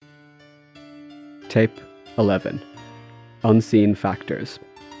Tape 11. Unseen Factors.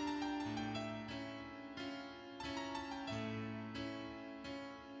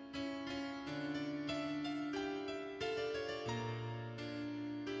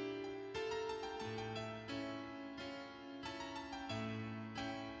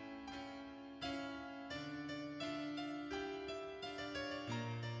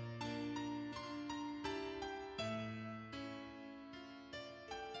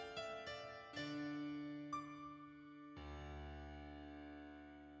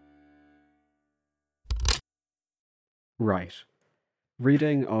 Right.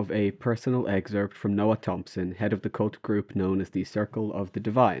 Reading of a personal excerpt from Noah Thompson, head of the cult group known as the Circle of the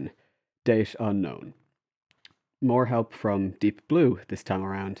Divine. Date unknown. More help from Deep Blue this time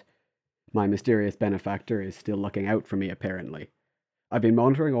around. My mysterious benefactor is still looking out for me, apparently. I've been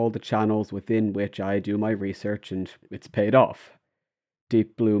monitoring all the channels within which I do my research, and it's paid off.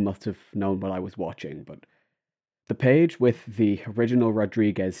 Deep Blue must have known what I was watching, but the page with the original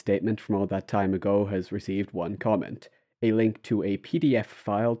Rodriguez statement from all that time ago has received one comment. A link to a PDF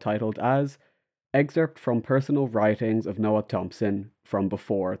file titled as Excerpt from Personal Writings of Noah Thompson from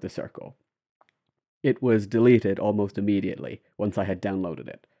Before the Circle. It was deleted almost immediately once I had downloaded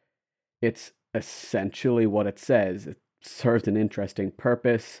it. It's essentially what it says. It serves an interesting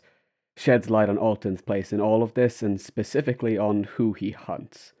purpose, sheds light on Alton's place in all of this, and specifically on who he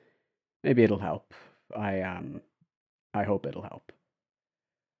hunts. Maybe it'll help. I hope it'll help.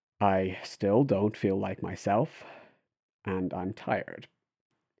 I still don't feel like myself, and I'm tired.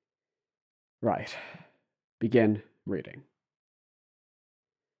 Right. Begin reading.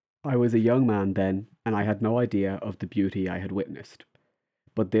 I was a young man then, and I had no idea of the beauty I had witnessed.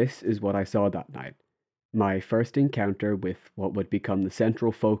 But this is what I saw that night. My first encounter with what would become the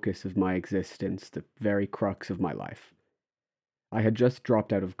central focus of my existence, the very crux of my life. I had just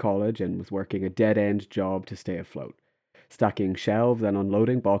dropped out of college and was working a dead-end job to stay afloat, stacking shelves and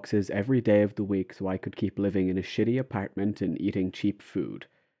unloading boxes every day of the week so I could keep living in a shitty apartment and eating cheap food.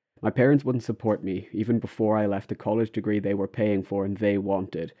 My parents wouldn't support me, even before I left the college degree they were paying for and they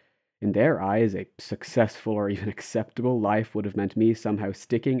wanted. In their eyes, a successful or even acceptable life would have meant me somehow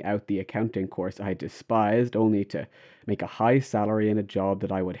sticking out the accounting course I despised only to make a high salary in a job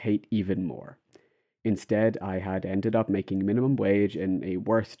that I would hate even more. Instead, I had ended up making minimum wage in a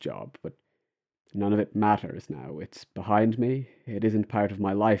worse job, but none of it matters now. It's behind me, it isn't part of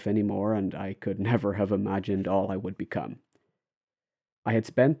my life anymore, and I could never have imagined all I would become. I had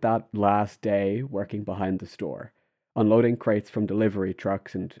spent that last day working behind the store, unloading crates from delivery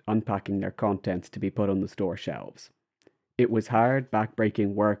trucks and unpacking their contents to be put on the store shelves. It was hard,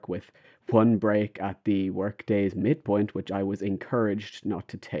 back-breaking work with one break at the workday's midpoint which I was encouraged not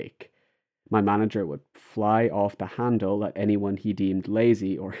to take. My manager would fly off the handle at anyone he deemed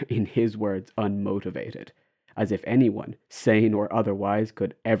lazy or, in his words, unmotivated, as if anyone, sane or otherwise,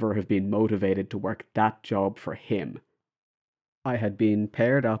 could ever have been motivated to work that job for him. I had been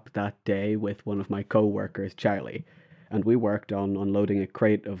paired up that day with one of my co-workers, Charlie, and we worked on unloading a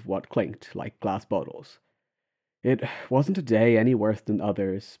crate of what clinked like glass bottles. It wasn't a day any worse than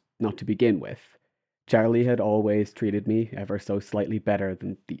others, not to begin with. Charlie had always treated me ever so slightly better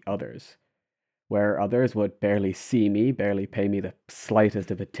than the others. Where others would barely see me, barely pay me the slightest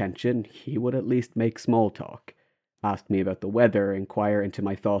of attention, he would at least make small talk, ask me about the weather, inquire into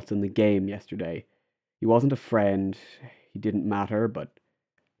my thoughts on the game yesterday. He wasn't a friend, he didn't matter, but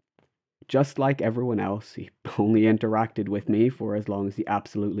just like everyone else, he only interacted with me for as long as he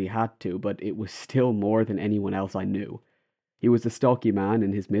absolutely had to, but it was still more than anyone else I knew. He was a stocky man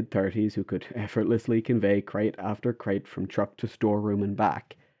in his mid-30s who could effortlessly convey crate after crate from truck to storeroom and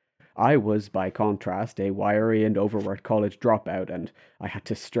back. I was, by contrast, a wiry and overworked college dropout, and I had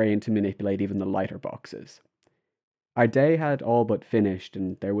to strain to manipulate even the lighter boxes. Our day had all but finished,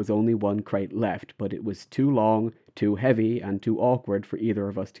 and there was only one crate left, but it was too long, too heavy, and too awkward for either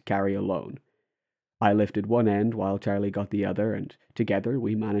of us to carry alone. I lifted one end while Charlie got the other, and together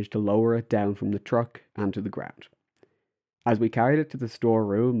we managed to lower it down from the truck and to the ground. As we carried it to the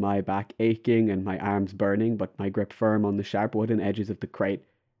storeroom, my back aching and my arms burning, but my grip firm on the sharp wooden edges of the crate,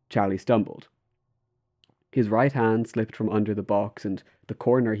 Charlie stumbled. His right hand slipped from under the box, and the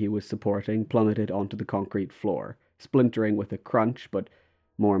corner he was supporting plummeted onto the concrete floor, splintering with a crunch, but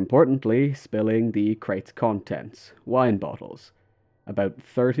more importantly, spilling the crate's contents, wine bottles. About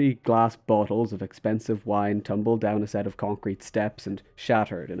 30 glass bottles of expensive wine tumbled down a set of concrete steps and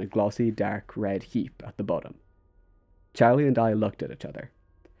shattered in a glossy dark red heap at the bottom. Charlie and I looked at each other.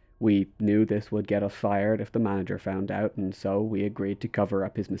 We knew this would get us fired if the manager found out, and so we agreed to cover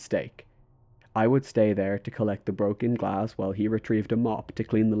up his mistake. I would stay there to collect the broken glass while he retrieved a mop to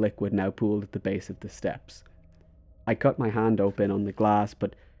clean the liquid now pooled at the base of the steps. I cut my hand open on the glass,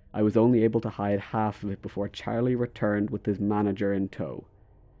 but I was only able to hide half of it before Charlie returned with his manager in tow.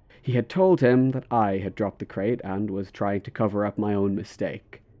 He had told him that I had dropped the crate and was trying to cover up my own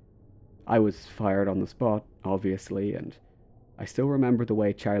mistake. I was fired on the spot, obviously, and I still remember the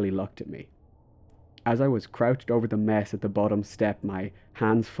way Charlie looked at me. As I was crouched over the mess at the bottom step, my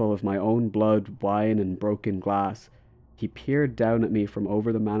hands full of my own blood, wine, and broken glass, he peered down at me from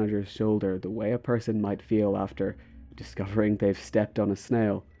over the manager's shoulder the way a person might feel after discovering they've stepped on a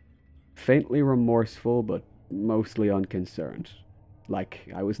snail. Faintly remorseful, but mostly unconcerned. Like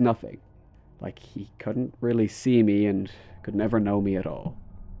I was nothing. Like he couldn't really see me and could never know me at all.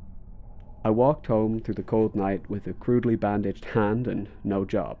 I walked home through the cold night with a crudely bandaged hand and no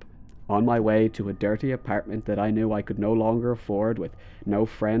job, on my way to a dirty apartment that I knew I could no longer afford, with no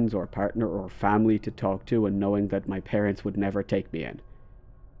friends or partner or family to talk to, and knowing that my parents would never take me in.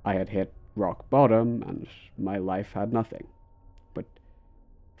 I had hit rock bottom and my life had nothing. But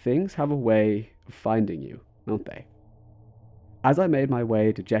things have a way of finding you, don't they? As I made my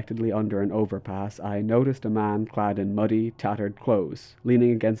way dejectedly under an overpass, I noticed a man clad in muddy, tattered clothes,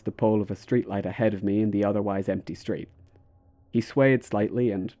 leaning against the pole of a streetlight ahead of me in the otherwise empty street. He swayed slightly,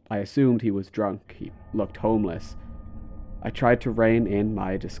 and I assumed he was drunk. He looked homeless. I tried to rein in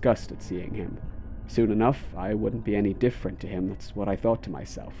my disgust at seeing him. Soon enough, I wouldn't be any different to him, that's what I thought to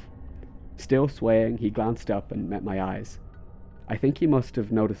myself. Still swaying, he glanced up and met my eyes. I think he must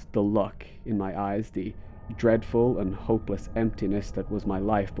have noticed the look in my eyes, the dreadful and hopeless emptiness that was my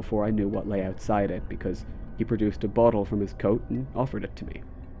life before I knew what lay outside it, because he produced a bottle from his coat and offered it to me.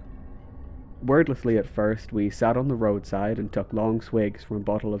 Wordlessly at first, we sat on the roadside and took long swigs from a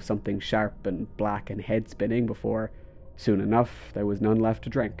bottle of something sharp and black and head-spinning before, soon enough, there was none left to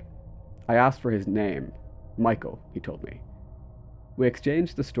drink. I asked for his name. Michael, he told me. We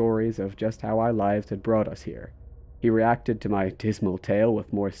exchanged the stories of just how our lives had brought us here. He reacted to my dismal tale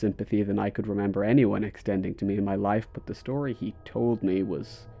with more sympathy than I could remember anyone extending to me in my life, but the story he told me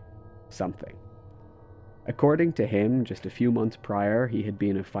was something. According to him, just a few months prior, he had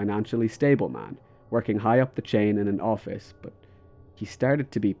been a financially stable man, working high up the chain in an office, but he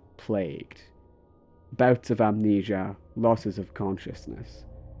started to be plagued. Bouts of amnesia, losses of consciousness.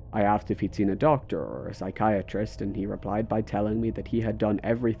 I asked if he'd seen a doctor or a psychiatrist, and he replied by telling me that he had done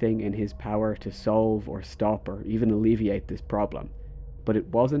everything in his power to solve or stop or even alleviate this problem. But it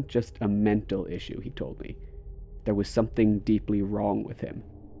wasn't just a mental issue, he told me. There was something deeply wrong with him.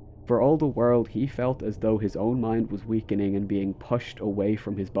 For all the world, he felt as though his own mind was weakening and being pushed away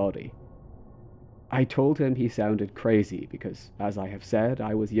from his body. I told him he sounded crazy because, as I have said,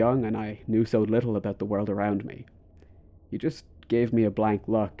 I was young and I knew so little about the world around me. He just gave me a blank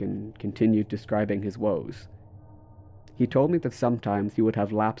look and continued describing his woes. He told me that sometimes he would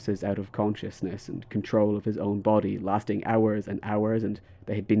have lapses out of consciousness and control of his own body, lasting hours and hours, and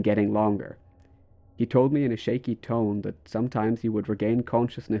they had been getting longer. He told me in a shaky tone that sometimes he would regain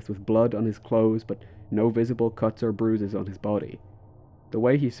consciousness with blood on his clothes but no visible cuts or bruises on his body. The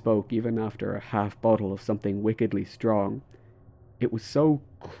way he spoke, even after a half bottle of something wickedly strong, it was so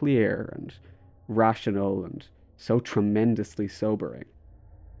clear and rational and so tremendously sobering.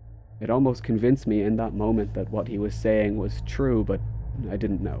 It almost convinced me in that moment that what he was saying was true, but I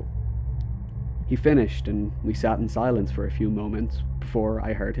didn't know. He finished, and we sat in silence for a few moments before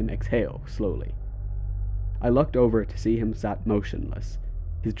I heard him exhale slowly. I looked over to see him sat motionless.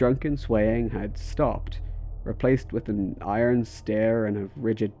 His drunken swaying had stopped, replaced with an iron stare and a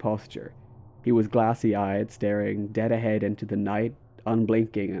rigid posture. He was glassy-eyed, staring dead ahead into the night,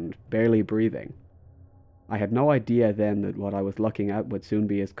 unblinking and barely breathing. I had no idea then that what I was looking at would soon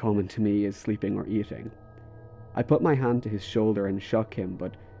be as common to me as sleeping or eating. I put my hand to his shoulder and shook him,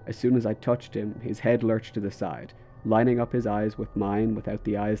 but as soon as I touched him, his head lurched to the side, lining up his eyes with mine without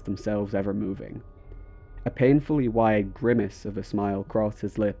the eyes themselves ever moving. A painfully wide grimace of a smile crossed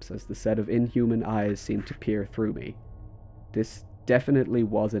his lips as the set of inhuman eyes seemed to peer through me. This definitely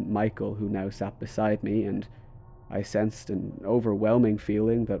wasn't Michael who now sat beside me, and I sensed an overwhelming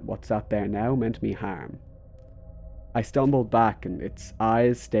feeling that what sat there now meant me harm. I stumbled back, and its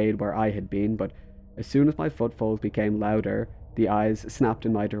eyes stayed where I had been, but as soon as my footfalls became louder, the eyes snapped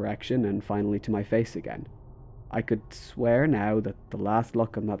in my direction and finally to my face again. I could swear now that the last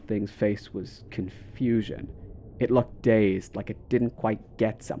look on that thing's face was confusion. It looked dazed, like it didn't quite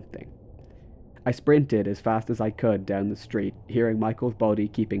get something. I sprinted as fast as I could down the street, hearing Michael's body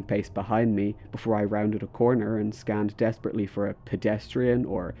keeping pace behind me before I rounded a corner and scanned desperately for a pedestrian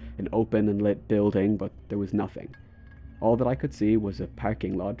or an open and lit building, but there was nothing. All that I could see was a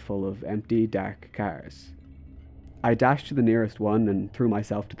parking lot full of empty, dark cars. I dashed to the nearest one and threw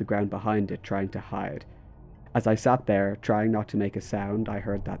myself to the ground behind it, trying to hide. As I sat there, trying not to make a sound, I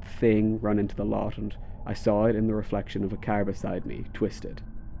heard that thing run into the lot, and I saw it in the reflection of a car beside me, twisted.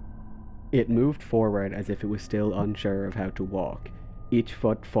 It moved forward as if it was still unsure of how to walk, each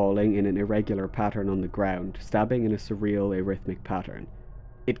foot falling in an irregular pattern on the ground, stabbing in a surreal, arrhythmic pattern.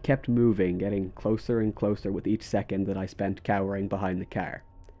 It kept moving, getting closer and closer with each second that I spent cowering behind the car.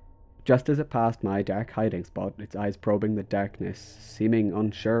 Just as it passed my dark hiding spot, its eyes probing the darkness, seeming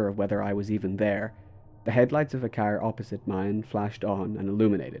unsure of whether I was even there, the headlights of a car opposite mine flashed on and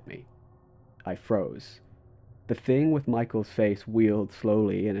illuminated me. I froze. The thing with Michael's face wheeled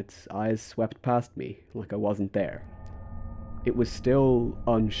slowly and its eyes swept past me, like I wasn't there. It was still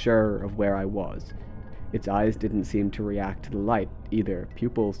unsure of where I was. Its eyes didn't seem to react to the light either,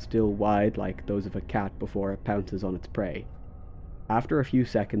 pupils still wide like those of a cat before it pounces on its prey. After a few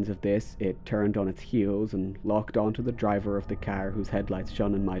seconds of this, it turned on its heels and locked onto the driver of the car whose headlights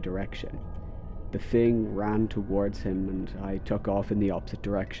shone in my direction. The thing ran towards him and I took off in the opposite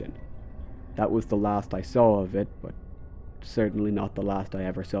direction. That was the last I saw of it, but certainly not the last I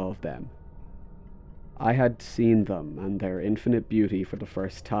ever saw of them. I had seen them and their infinite beauty for the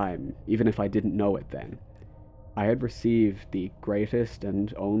first time, even if I didn't know it then. I had received the greatest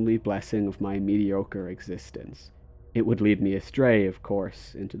and only blessing of my mediocre existence. It would lead me astray, of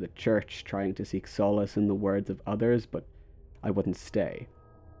course, into the church trying to seek solace in the words of others, but I wouldn't stay.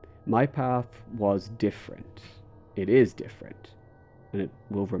 My path was different. It is different. And it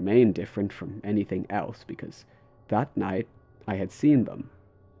will remain different from anything else because that night I had seen them.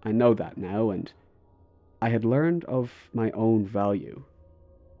 I know that now, and I had learned of my own value.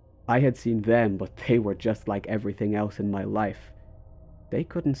 I had seen them, but they were just like everything else in my life. They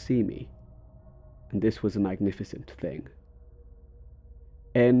couldn't see me. And this was a magnificent thing.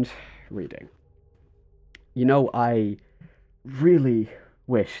 End reading. You know, I really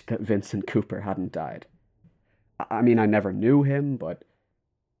wish that Vincent Cooper hadn't died. I mean, I never knew him, but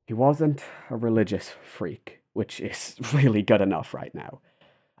he wasn't a religious freak, which is really good enough right now.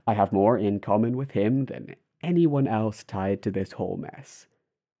 I have more in common with him than anyone else tied to this whole mess.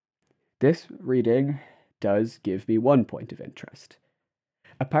 This reading does give me one point of interest.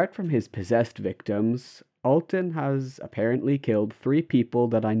 Apart from his possessed victims, Alton has apparently killed 3 people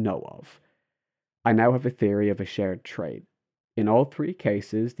that I know of. I now have a theory of a shared trait. In all 3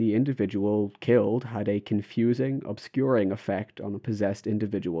 cases, the individual killed had a confusing, obscuring effect on the possessed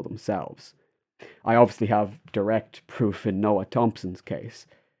individual themselves. I obviously have direct proof in Noah Thompson's case.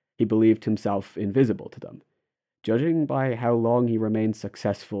 He believed himself invisible to them. Judging by how long he remained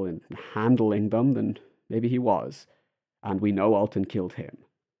successful in handling them, then maybe he was. And we know Alton killed him.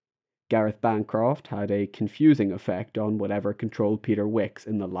 Gareth Bancroft had a confusing effect on whatever controlled Peter Wicks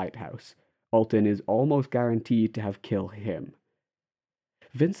in the lighthouse. Alton is almost guaranteed to have killed him.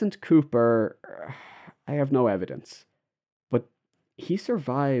 Vincent Cooper, I have no evidence, but he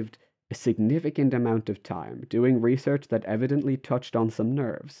survived a significant amount of time doing research that evidently touched on some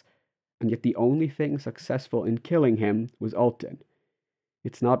nerves, and yet the only thing successful in killing him was Alton.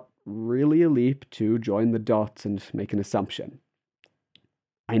 It's not really a leap to join the dots and make an assumption.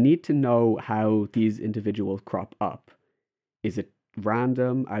 I need to know how these individuals crop up. Is it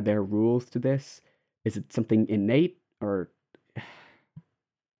random? Are there rules to this? Is it something innate? Or,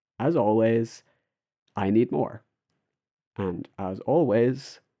 as always, I need more. And as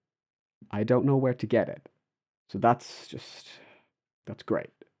always, I don't know where to get it. So that's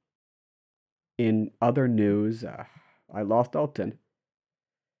great. In other news, I lost Alton.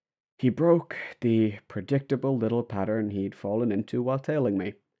 He broke the predictable little pattern he'd fallen into while tailing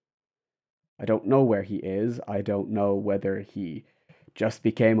me. I don't know where he is. I don't know whether he just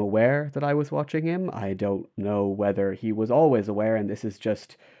became aware that I was watching him. I don't know whether he was always aware and this is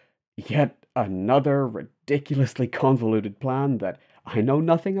just yet another ridiculously convoluted plan that I know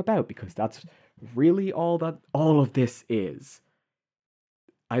nothing about, because that's really all of this is.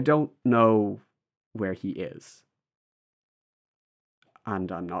 I don't know where he is.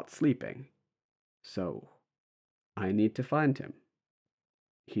 And I'm not sleeping. So I need to find him.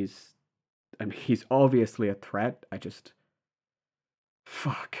 He's obviously a threat.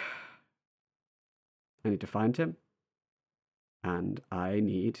 Fuck. I need to find him. And I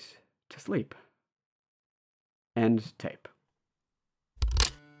need to sleep. End tape.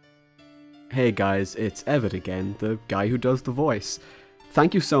 Hey guys, it's Evan again, the guy who does the voice.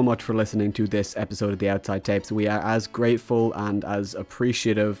 Thank you so much for listening to this episode of The Outside Tapes. We are as grateful and as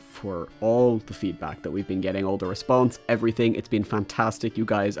appreciative for all the feedback that we've been getting, all the response, everything. It's been fantastic. You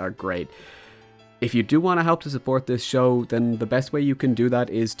guys are great. If you do want to help to support this show, then the best way you can do that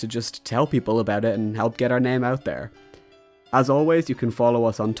is to just tell people about it and help get our name out there. As always, you can follow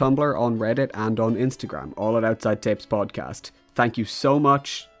us on Tumblr, on Reddit, and on Instagram, all at Outside Tapes Podcast. Thank you so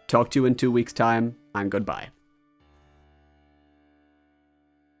much. Talk to you in 2 weeks' time, and goodbye.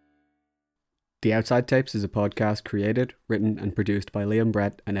 The Outside Tapes is a podcast created, written, and produced by Liam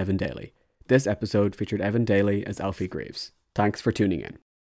Brett and Evan Daly. This episode featured Evan Daly as Alfie Greaves. Thanks for tuning in.